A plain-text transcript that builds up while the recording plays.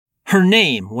Her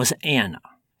name was Anna,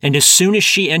 and as soon as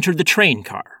she entered the train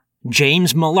car,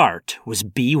 James Millart was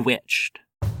bewitched.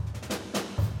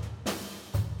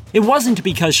 It wasn't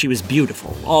because she was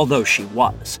beautiful, although she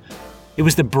was. It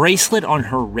was the bracelet on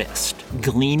her wrist,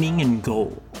 gleaming in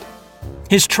gold.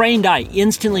 His trained eye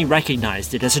instantly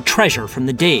recognized it as a treasure from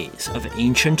the days of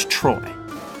ancient Troy.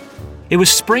 It was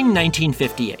spring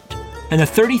 1958, and the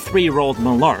 33-year-old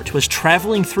Millart was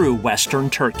traveling through western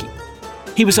Turkey.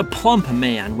 He was a plump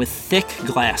man with thick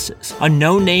glasses, a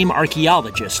no-name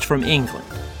archaeologist from England.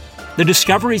 The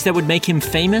discoveries that would make him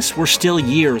famous were still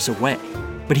years away,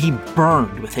 but he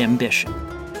burned with ambition.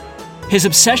 His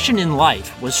obsession in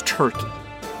life was Turkey.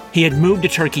 He had moved to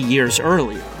Turkey years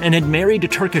earlier and had married a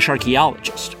Turkish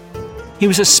archaeologist. He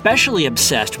was especially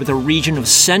obsessed with a region of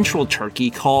central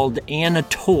Turkey called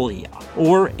Anatolia,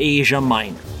 or Asia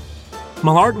Minor.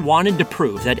 Millart wanted to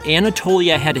prove that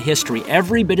Anatolia had a history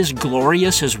every bit as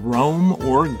glorious as Rome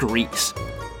or Greece.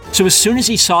 So as soon as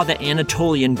he saw the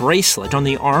Anatolian bracelet on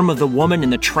the arm of the woman in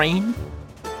the train,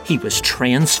 he was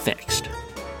transfixed.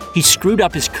 He screwed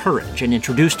up his courage and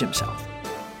introduced himself.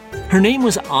 Her name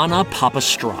was Anna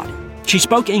Papastradi. She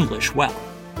spoke English well.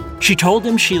 She told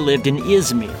him she lived in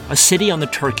Izmir, a city on the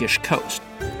Turkish coast.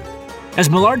 As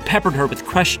Millart peppered her with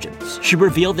questions, she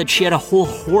revealed that she had a whole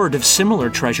hoard of similar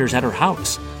treasures at her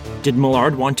house. Did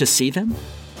Millart want to see them?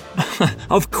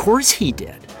 Of course he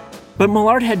did. But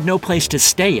Millart had no place to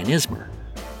stay in Izmir.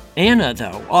 Anna,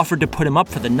 though, offered to put him up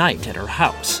for the night at her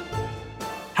house.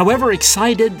 However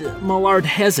excited, Millart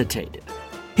hesitated.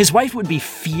 His wife would be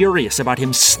furious about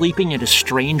him sleeping at a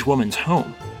strange woman's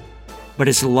home. But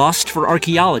his lust for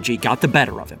archaeology got the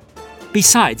better of him.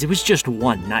 Besides, it was just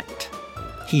one night.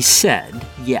 He said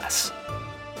yes.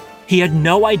 He had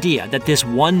no idea that this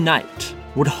one night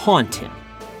would haunt him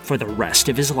for the rest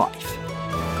of his life.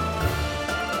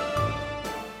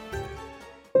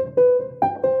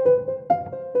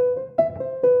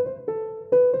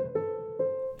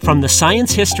 From the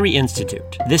Science History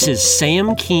Institute, this is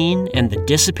Sam Keene and the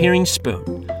Disappearing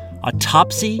Spoon, a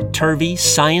topsy-turvy,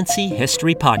 science-y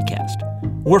history podcast,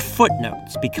 where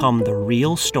footnotes become the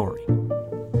real story.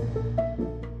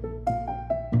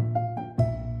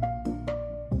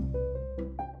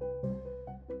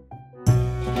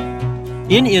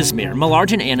 In Izmir,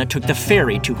 Millart and Anna took the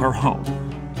ferry to her home.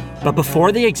 But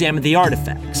before they examined the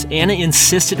artifacts, Anna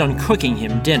insisted on cooking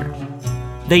him dinner.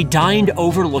 They dined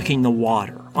overlooking the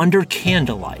water, under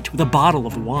candlelight, with a bottle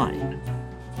of wine.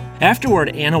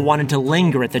 Afterward, Anna wanted to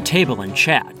linger at the table and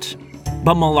chat,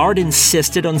 but Millart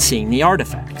insisted on seeing the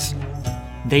artifacts.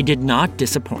 They did not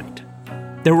disappoint.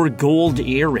 There were gold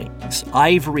earrings,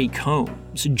 ivory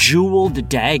combs, jeweled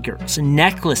daggers, and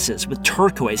necklaces with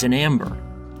turquoise and amber.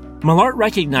 Millart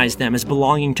recognized them as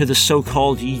belonging to the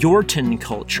so-called Yortan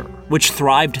culture, which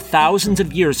thrived thousands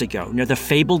of years ago near the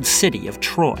fabled city of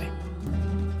Troy.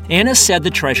 Anna said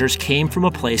the treasures came from a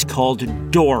place called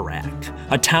Dorak,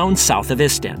 a town south of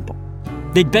Istanbul.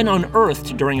 They'd been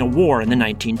unearthed during a war in the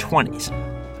 1920s,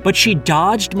 but she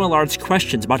dodged Millart's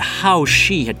questions about how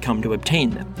she had come to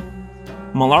obtain them.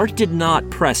 Millart did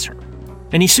not press her,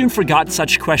 and he soon forgot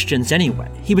such questions anyway.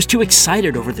 He was too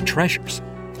excited over the treasures.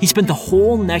 He spent the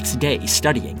whole next day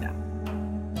studying them.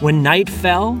 When night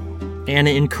fell,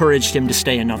 Anna encouraged him to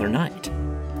stay another night.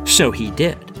 So he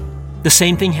did. The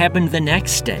same thing happened the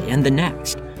next day and the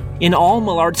next. In all,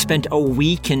 Millart spent a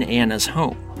week in Anna's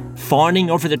home,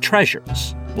 fawning over the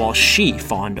treasures while she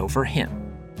fawned over him.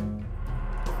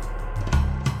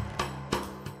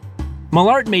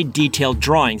 Millart made detailed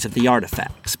drawings of the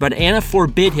artifacts, but Anna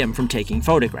forbid him from taking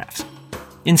photographs.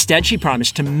 Instead, she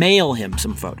promised to mail him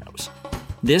some photos.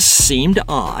 This seemed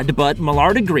odd, but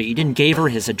Millart agreed and gave her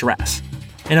his address.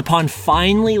 And upon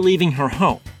finally leaving her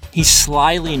home, he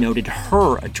slyly noted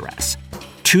her address,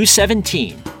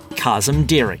 217 Kazım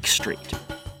Derek Street.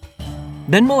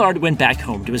 Then Millart went back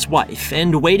home to his wife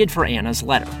and waited for Anna's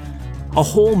letter. A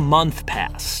whole month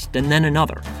passed, and then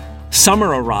another. Summer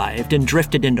arrived and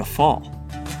drifted into fall,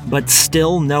 but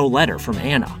still no letter from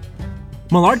Anna.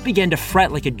 Millart began to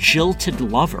fret like a jilted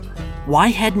lover. Why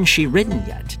hadn't she written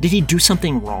yet? Did he do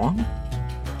something wrong?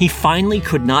 He finally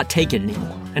could not take it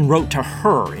anymore and wrote to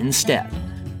her instead.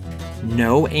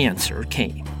 No answer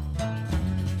came.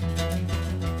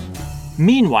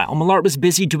 Meanwhile, Millart was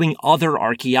busy doing other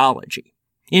archaeology.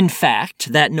 In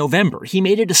fact, that November, he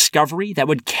made a discovery that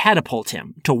would catapult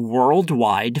him to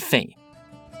worldwide fame.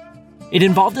 It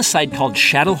involved a site called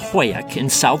Çatalhöyük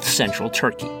in south-central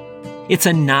Turkey. It's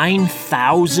a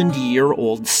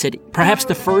 9,000-year-old city, perhaps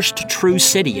the first true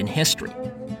city in history.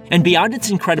 And beyond its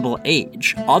incredible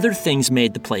age, other things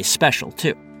made the place special,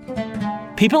 too.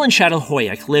 People in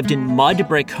Çatalhöyük lived in mud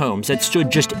brick homes that stood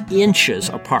just inches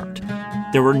apart.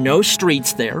 There were no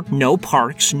streets there, no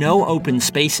parks, no open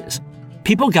spaces.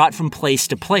 People got from place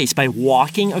to place by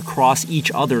walking across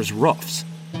each other's roofs.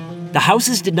 The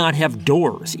houses did not have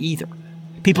doors either.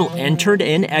 People entered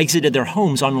and exited their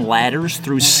homes on ladders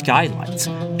through skylights.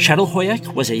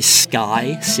 Çatalhöyük was a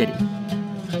sky city.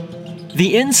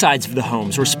 The insides of the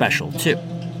homes were special too.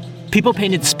 People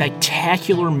painted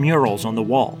spectacular murals on the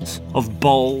walls of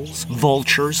bulls,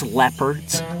 vultures,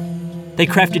 leopards. They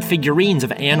crafted figurines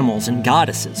of animals and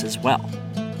goddesses as well.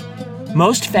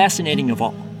 Most fascinating of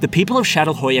all, the people of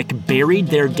Çatalhöyük buried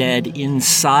their dead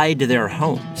inside their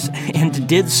homes, and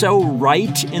did so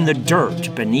right in the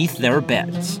dirt beneath their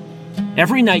beds.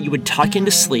 Every night you would tuck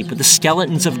into sleep with the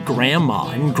skeletons of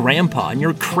Grandma and Grandpa and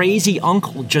your crazy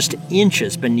uncle just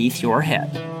inches beneath your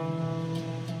head.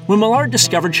 When Millard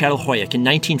discovered Çatalhöyük in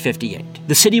 1958,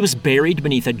 the city was buried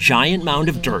beneath a giant mound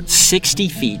of dirt 60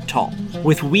 feet tall,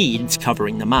 with weeds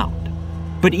covering the mound.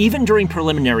 But even during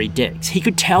preliminary digs, he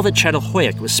could tell that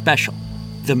Çatalhöyük was special.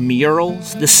 The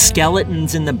murals, the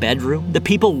skeletons in the bedroom, the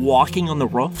people walking on the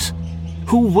roofs.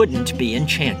 Who wouldn't be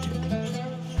enchanted?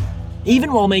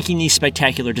 Even while making these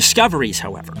spectacular discoveries,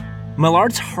 however,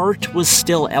 Millard's heart was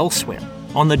still elsewhere,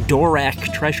 on the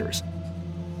Dvorak treasures.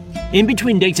 In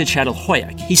between digs at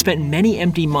Çatalhöyük, he spent many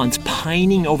empty months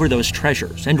pining over those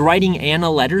treasures and writing Anna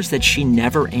letters that she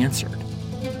never answered.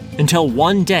 Until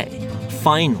one day,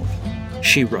 finally,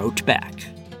 she wrote back.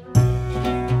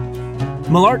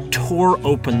 Millard tore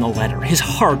open the letter, his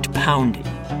heart pounding.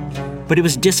 But it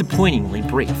was disappointingly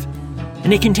brief,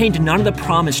 and it contained none of the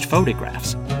promised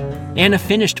photographs. Anna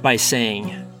finished by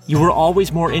saying, "You were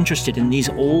always more interested in these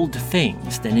old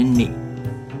things than in me."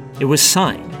 It was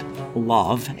signed,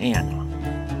 Love, Anna.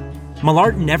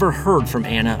 Millard never heard from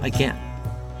Anna again.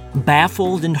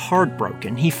 Baffled and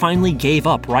heartbroken, he finally gave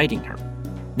up writing her.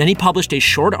 Then he published a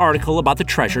short article about the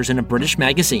treasures in a British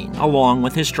magazine, along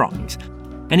with his drawings,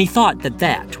 and he thought that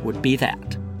that would be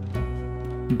that.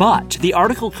 But the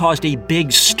article caused a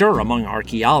big stir among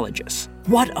archaeologists.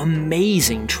 What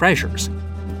amazing treasures!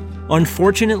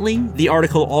 Unfortunately, the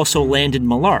article also landed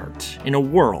Millard in a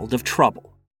world of trouble.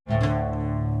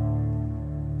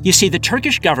 You see, the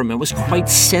Turkish government was quite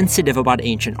sensitive about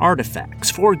ancient artifacts,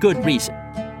 for good reason.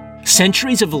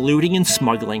 Centuries of looting and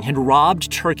smuggling had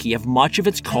robbed Turkey of much of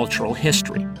its cultural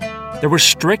history. There were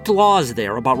strict laws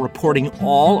there about reporting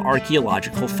all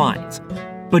archaeological finds.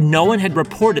 But no one had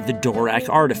reported the Dvorak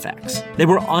artifacts. They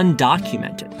were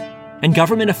undocumented. And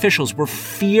government officials were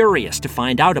furious to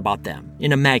find out about them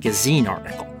in a magazine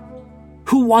article.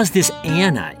 Who was this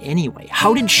Anna, anyway?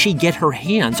 How did she get her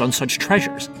hands on such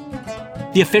treasures?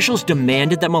 The officials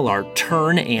demanded that Millard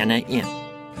turn Anna in.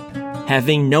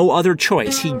 Having no other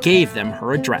choice, he gave them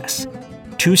her address,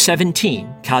 217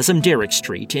 Kazımdere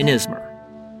Street in Izmir.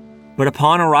 But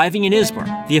upon arriving in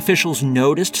Izmir, the officials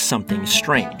noticed something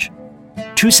strange.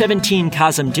 217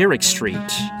 Kazımdere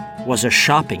Street was a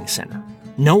shopping center.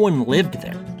 No one lived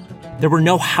there. There were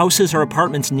no houses or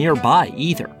apartments nearby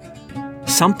either.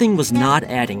 Something was not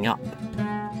adding up.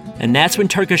 And that's when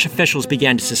Turkish officials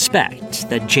began to suspect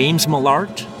that James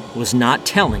Millard was not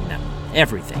telling them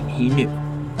everything he knew.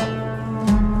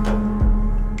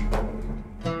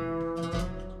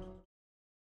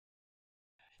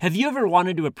 Have you ever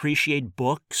wanted to appreciate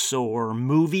books or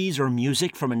movies or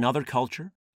music from another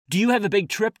culture? Do you have a big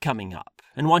trip coming up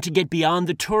and want to get beyond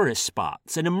the tourist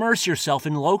spots and immerse yourself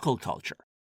in local culture?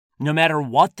 No matter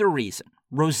what the reason,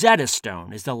 Rosetta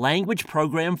Stone is the language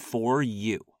program for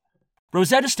you.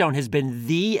 Rosetta Stone has been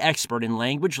the expert in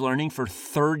language learning for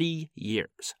 30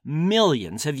 years.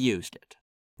 Millions have used it.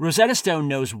 Rosetta Stone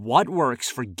knows what works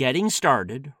for getting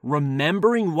started,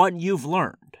 remembering what you've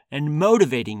learned, and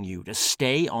motivating you to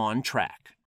stay on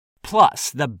track.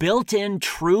 Plus, the built-in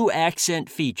True Accent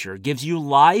feature gives you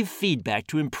live feedback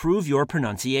to improve your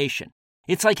pronunciation.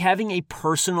 It's like having a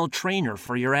personal trainer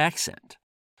for your accent.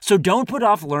 So don't put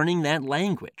off learning that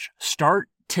language. Start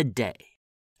today.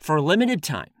 For a limited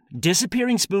time,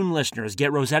 Disappearing Spoon listeners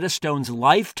get Rosetta Stone's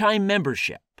lifetime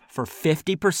membership for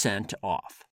 50%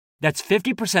 off. That's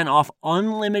 50% off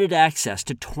unlimited access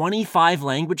to 25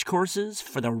 language courses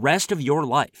for the rest of your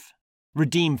life.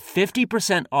 Redeem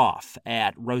 50% off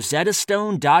at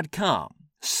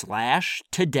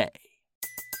rosettastone.com/today.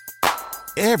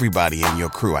 Everybody in your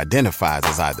crew identifies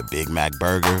as either Big Mac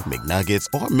Burger, McNuggets,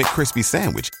 or McCrispy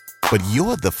Sandwich. But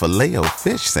you're the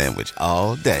Filet-O-Fish Sandwich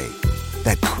all day.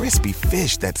 That crispy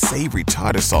fish, that savory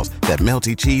tartar sauce, that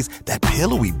melty cheese, that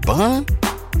pillowy bun.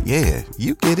 Yeah,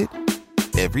 you get it.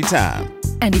 Every time.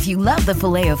 And if you love the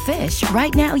Filet-O-Fish,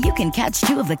 right now you can catch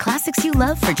two of the classics you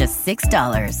love for just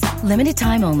 $6. Limited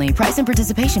time only. Price and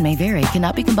participation may vary.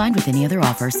 Cannot be combined with any other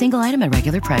offer. Single item at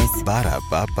regular price.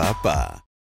 Ba-da-ba-ba-ba.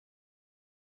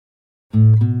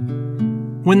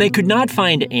 When they could not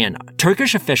find Anna,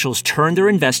 Turkish officials turned their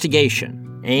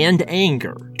investigation and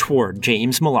anger toward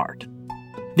James Millard.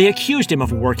 They accused him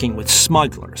of working with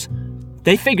smugglers.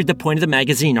 They figured the point of the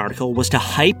magazine article was to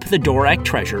hype the Dvorak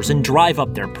treasures and drive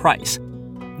up their price.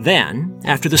 Then,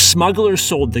 after the smugglers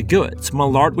sold the goods,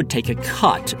 Millard would take a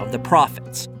cut of the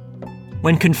profits.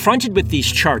 When confronted with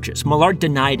these charges, Millard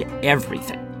denied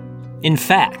everything. In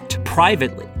fact,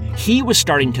 privately, he was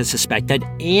starting to suspect that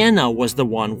Anna was the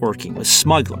one working with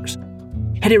smugglers.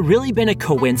 Had it really been a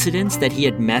coincidence that he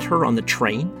had met her on the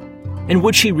train? And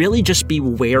would she really just be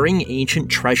wearing ancient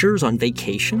treasures on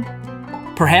vacation?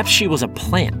 Perhaps she was a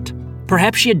plant.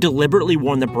 Perhaps she had deliberately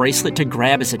worn the bracelet to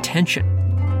grab his attention.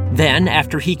 Then,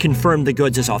 after he confirmed the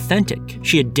goods as authentic,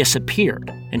 she had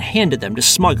disappeared and handed them to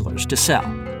smugglers to sell.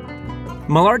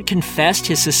 Millard confessed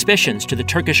his suspicions to the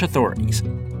Turkish authorities,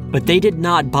 but they did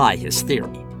not buy his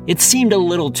theory. It seemed a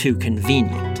little too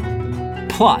convenient.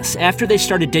 Plus, after they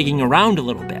started digging around a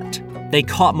little bit, they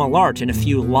caught Millard in a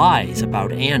few lies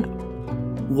about Anna.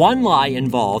 One lie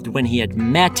involved when he had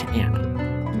met Anna.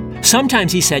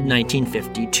 Sometimes he said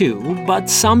 1952, but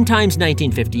sometimes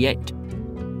 1958.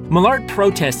 Millard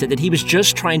protested that he was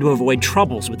just trying to avoid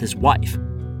troubles with his wife.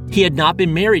 He had not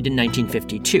been married in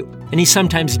 1952, and he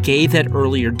sometimes gave that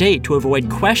earlier date to avoid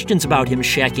questions about him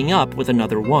shacking up with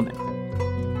another woman.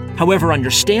 However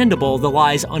understandable, the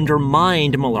lies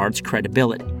undermined Millard's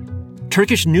credibility.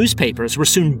 Turkish newspapers were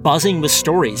soon buzzing with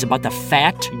stories about the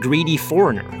fat, greedy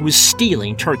foreigner who was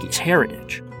stealing Turkey's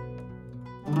heritage.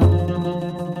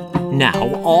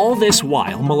 Now, all this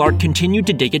while, Millard continued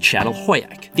to dig at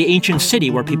Çatalhöyük, the ancient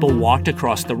city where people walked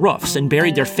across the roofs and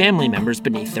buried their family members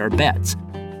beneath their beds.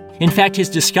 In fact, his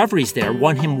discoveries there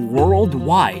won him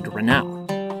worldwide renown.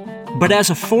 But as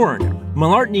a foreigner,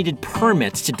 Millard needed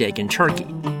permits to dig in Turkey.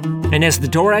 And as the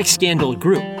Dvorak scandal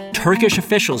grew, Turkish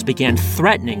officials began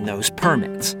threatening those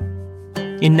permits.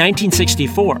 In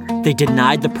 1964, they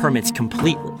denied the permits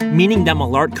completely, meaning that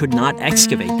Millard could not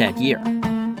excavate that year.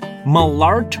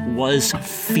 Millard was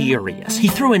furious. He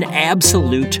threw an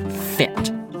absolute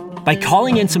fit. By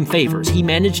calling in some favors, he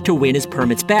managed to win his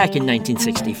permits back in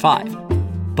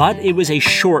 1965. But it was a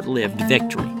short-lived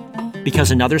victory, because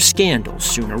another scandal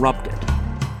soon erupted.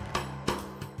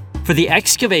 For the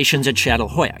excavations at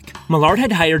Çatalhöyük, Millard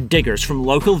had hired diggers from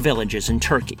local villages in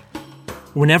Turkey.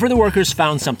 Whenever the workers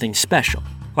found something special,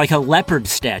 like a leopard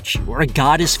statue or a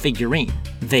goddess figurine,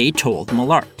 they told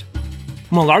Millard.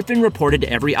 Millard then reported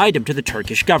every item to the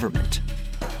Turkish government.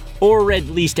 Or at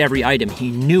least every item he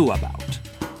knew about.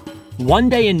 One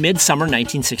day in midsummer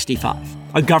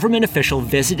 1965, a government official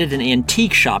visited an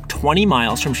antique shop 20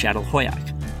 miles from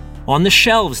Çatalhöyük. On the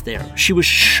shelves there, she was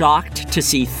shocked to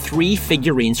see 3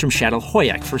 figurines from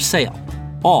Çatalhöyük for sale,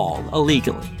 all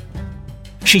illegally.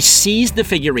 She seized the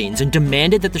figurines and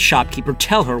demanded that the shopkeeper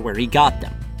tell her where he got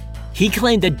them. He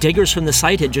claimed that diggers from the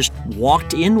site had just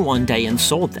walked in one day and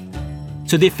sold them.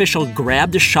 So the official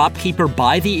grabbed the shopkeeper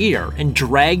by the ear and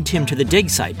dragged him to the dig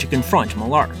site to confront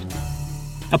Millard.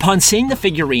 Upon seeing the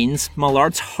figurines,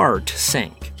 Millard's heart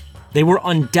sank. They were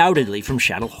undoubtedly from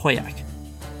Çatalhöyük.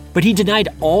 But he denied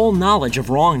all knowledge of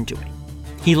wrongdoing.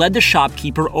 He led the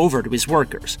shopkeeper over to his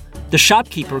workers. The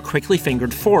shopkeeper quickly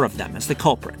fingered 4 of them as the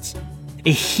culprits.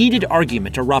 A heated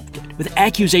argument erupted, with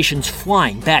accusations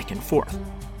flying back and forth.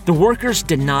 The workers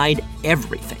denied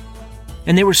everything.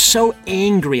 And they were so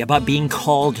angry about being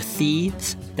called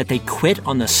thieves that they quit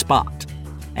on the spot,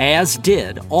 as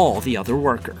did all the other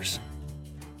workers.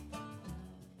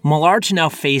 Millard now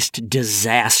faced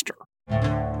disaster.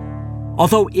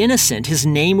 Although innocent, his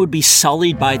name would be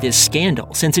sullied by this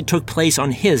scandal since it took place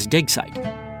on his dig site.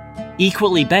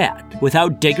 Equally bad,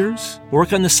 without diggers,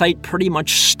 work on the site pretty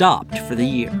much stopped for the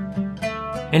year.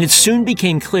 And it soon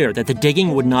became clear that the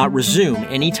digging would not resume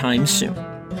anytime soon.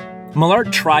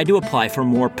 Millard tried to apply for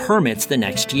more permits the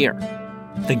next year.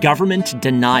 The government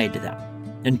denied them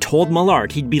and told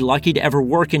Millard he'd be lucky to ever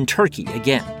work in Turkey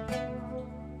again.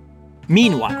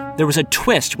 Meanwhile, there was a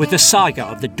twist with the saga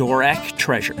of the Dvorak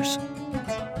treasures.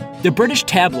 The British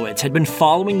tabloids had been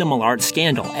following the Millard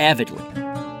scandal avidly,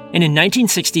 and in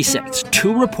 1966,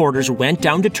 2 reporters went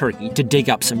down to Turkey to dig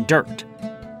up some dirt.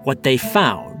 What they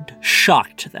found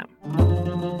shocked them.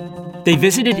 They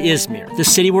visited Izmir, the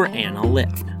city where Anna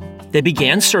lived. They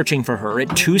began searching for her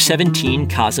at 217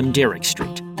 Kazımdere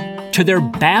Street. To their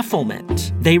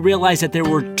bafflement, they realized that there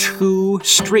were 2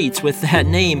 streets with that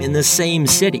name in the same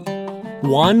city.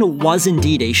 One was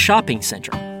indeed a shopping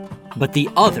center, but the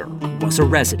other was a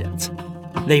residence.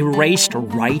 They raced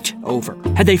right over.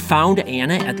 Had they found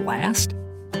Anna at last?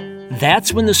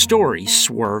 That's when the story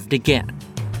swerved again.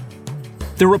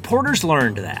 The reporters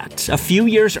learned that, a few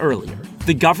years earlier,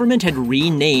 the government had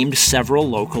renamed several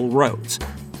local roads.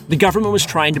 The government was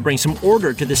trying to bring some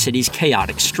order to the city's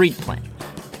chaotic street plan.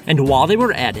 And while they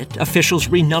were at it, officials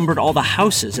renumbered all the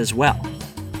houses as well.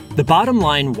 The bottom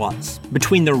line was,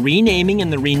 between the renaming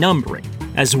and the renumbering,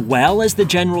 as well as the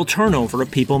general turnover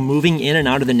of people moving in and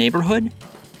out of the neighborhood,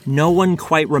 no one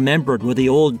quite remembered where the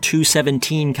old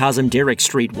 217 Kazimierzyk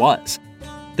Street was.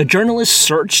 The journalists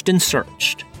searched and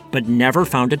searched, but never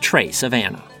found a trace of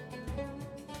Anna.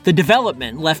 The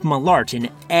development left Malart in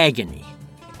agony.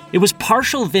 It was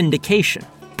partial vindication,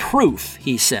 proof,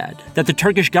 he said, that the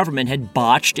Turkish government had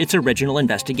botched its original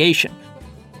investigation.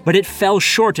 But it fell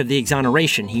short of the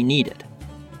exoneration he needed.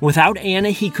 Without Anna,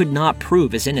 he could not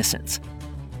prove his innocence.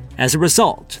 As a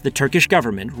result, the Turkish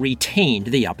government retained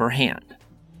the upper hand.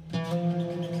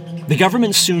 The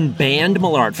government soon banned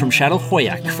Malart from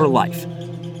Çatalhöyük for life.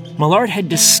 Malart had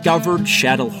discovered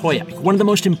Çatalhöyük, one of the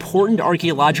most important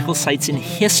archaeological sites in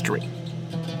history,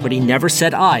 but he never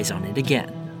set eyes on it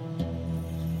again.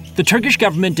 The Turkish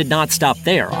government did not stop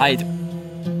there either.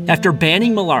 After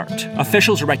banning Malart,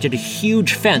 officials erected a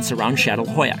huge fence around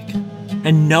Çatalhöyük,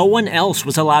 and no one else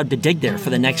was allowed to dig there for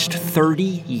the next 30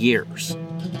 years.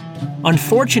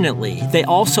 Unfortunately, they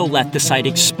also left the site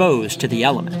exposed to the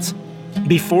elements.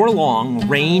 Before long,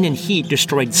 rain and heat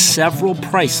destroyed several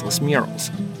priceless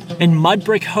murals, and mud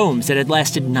brick homes that had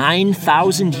lasted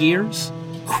 9,000 years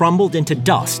crumbled into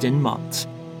dust in months.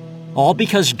 All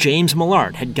because James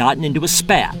Malart had gotten into a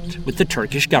spat with the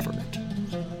Turkish government.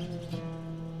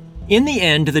 In the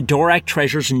end, the Dorak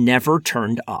treasures never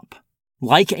turned up.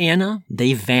 Like Anna,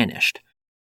 they vanished.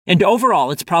 And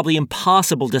overall, it's probably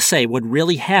impossible to say what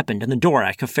really happened in the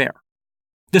Dorak affair.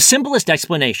 The simplest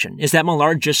explanation is that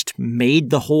Malart just made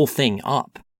the whole thing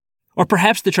up. Or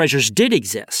perhaps the treasures did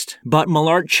exist, but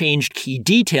Malart changed key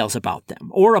details about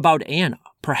them, or about Anna,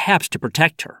 perhaps to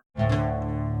protect her.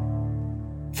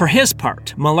 For his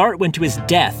part, Malart went to his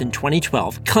death in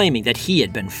 2012 claiming that he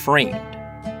had been framed.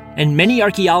 And many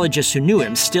archaeologists who knew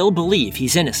him still believe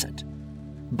he's innocent.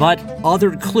 But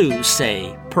other clues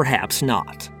say perhaps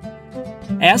not.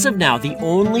 As of now, the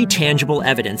only tangible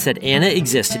evidence that Anna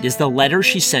existed is the letter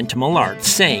she sent to Malart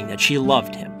saying that she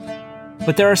loved him.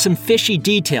 But there are some fishy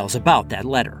details about that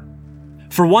letter.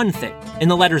 For one thing, in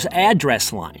the letter's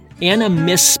address line, Anna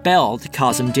misspelled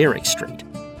Kazimierzyk Street,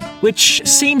 which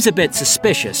seems a bit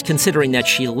suspicious considering that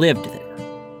she lived there.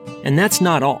 And that's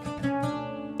not all.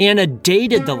 Anna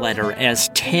dated the letter as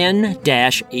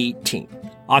 10-18,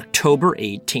 October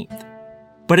 18th.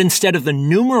 But instead of the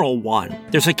numeral 1,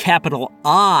 there's a capital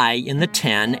I in the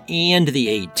 10 and the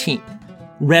 18.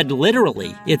 Read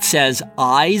literally, it says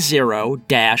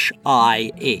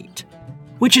I0-I8,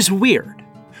 which is weird.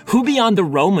 Who beyond the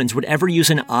Romans would ever use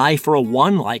an I for a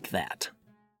 1 like that?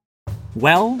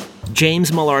 Well,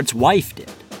 James Malart's wife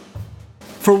did.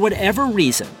 For whatever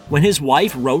reason, when his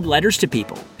wife wrote letters to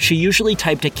people, she usually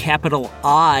typed a capital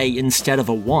I instead of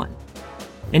a 1.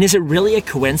 And is it really a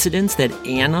coincidence that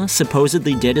Anna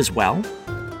supposedly did as well?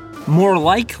 More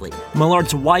likely,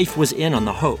 Malart's wife was in on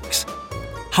the hoax.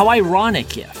 How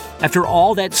ironic if, after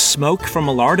all that smoke from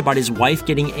Malart about his wife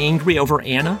getting angry over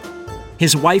Anna,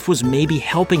 his wife was maybe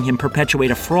helping him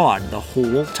perpetuate a fraud the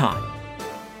whole time.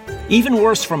 Even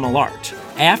worse for Malart,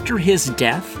 after his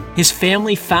death, his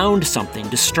family found something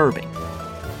disturbing.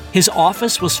 His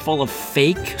office was full of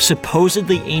fake,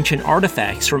 supposedly ancient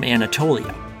artifacts from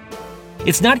Anatolia.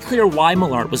 It's not clear why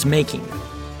Malart was making them,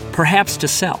 perhaps to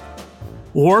sell.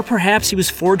 Or perhaps he was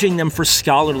forging them for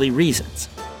scholarly reasons.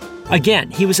 Again,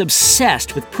 he was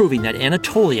obsessed with proving that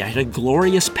Anatolia had a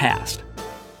glorious past.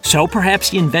 So perhaps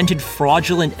he invented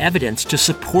fraudulent evidence to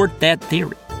support that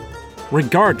theory.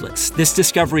 Regardless, this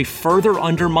discovery further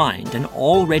undermined an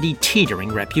already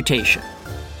teetering reputation.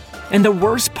 And the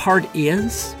worst part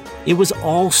is, it was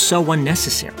all so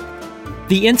unnecessary.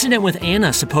 The incident with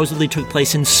Anna supposedly took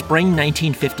place in spring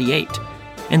 1958,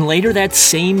 and later that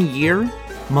same year,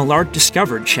 Malart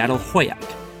discovered Çatalhöyük,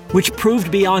 which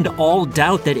proved beyond all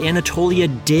doubt that Anatolia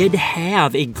did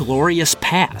have a glorious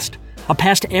past, a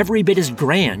past every bit as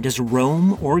grand as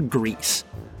Rome or Greece.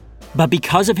 But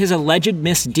because of his alleged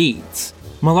misdeeds,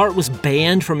 Malart was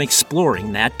banned from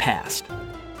exploring that past.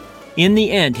 In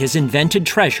the end, his invented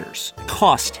treasures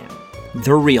cost him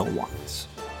the real ones.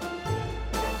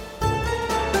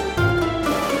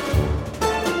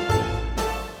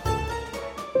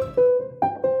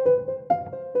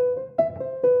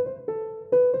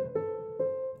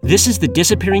 This is the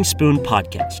Disappearing Spoon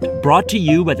podcast, brought to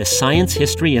you by the Science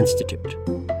History Institute.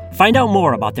 Find out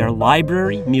more about their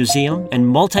library, museum, and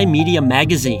multimedia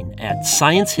magazine at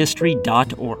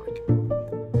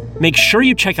sciencehistory.org. Make sure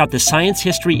you check out the Science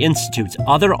History Institute's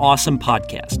other awesome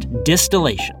podcast,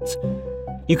 Distillations.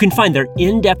 You can find their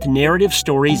in-depth narrative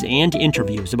stories and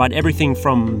interviews about everything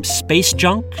from space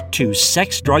junk to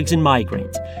sex, drugs, and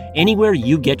migraines, anywhere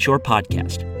you get your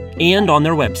podcast, and on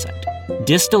their website,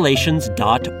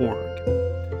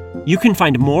 distillations.org. You can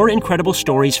find more incredible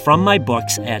stories from my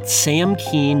books at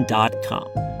samkeen.com.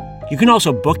 You can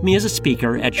also book me as a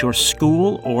speaker at your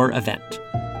school or event.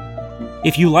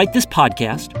 If you like this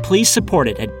podcast, please support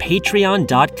it at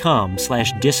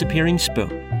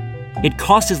patreon.com/disappearingspoon. It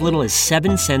costs as little as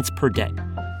 7 cents per day.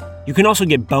 You can also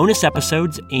get bonus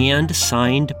episodes and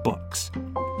signed books.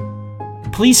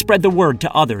 Please spread the word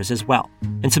to others as well,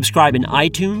 and subscribe in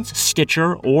iTunes,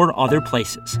 Stitcher, or other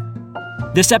places.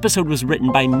 This episode was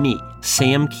written by me,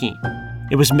 Sam Keen.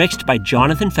 It was mixed by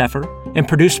Jonathan Pfeffer and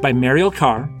produced by Mariel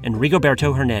Carr and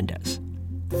Rigoberto Hernandez.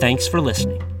 Thanks for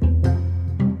listening.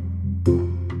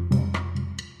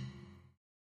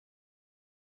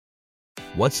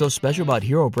 What's so special about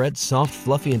Hero Bread's soft,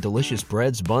 fluffy, and delicious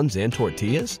breads, buns, and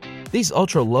tortillas? These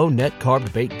ultra-low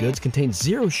net-carb baked goods contain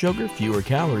zero sugar, fewer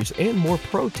calories, and more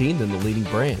protein than the leading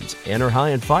brands, and are high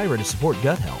in fiber to support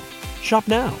gut health. Shop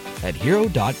now at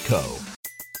Hero.co.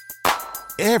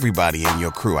 Everybody in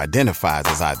your crew identifies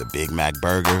as either Big Mac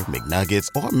Burger, McNuggets,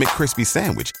 or McCrispy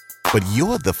Sandwich. But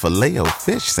you're the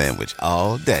Filet-O-Fish Sandwich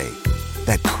all day.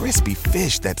 That crispy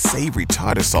fish, that savory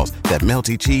tartar sauce, that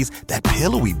melty cheese, that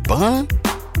pillowy bun.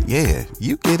 Yeah,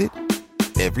 you get it.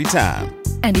 Every time.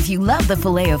 And if you love the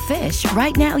Filet-O-Fish,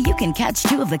 right now you can catch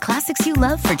two of the classics you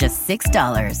love for just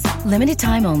 $6. Limited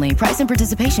time only. Price and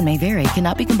participation may vary.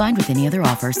 Cannot be combined with any other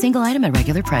offer. Single item at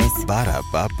regular price.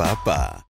 Ba-da-ba-ba-ba.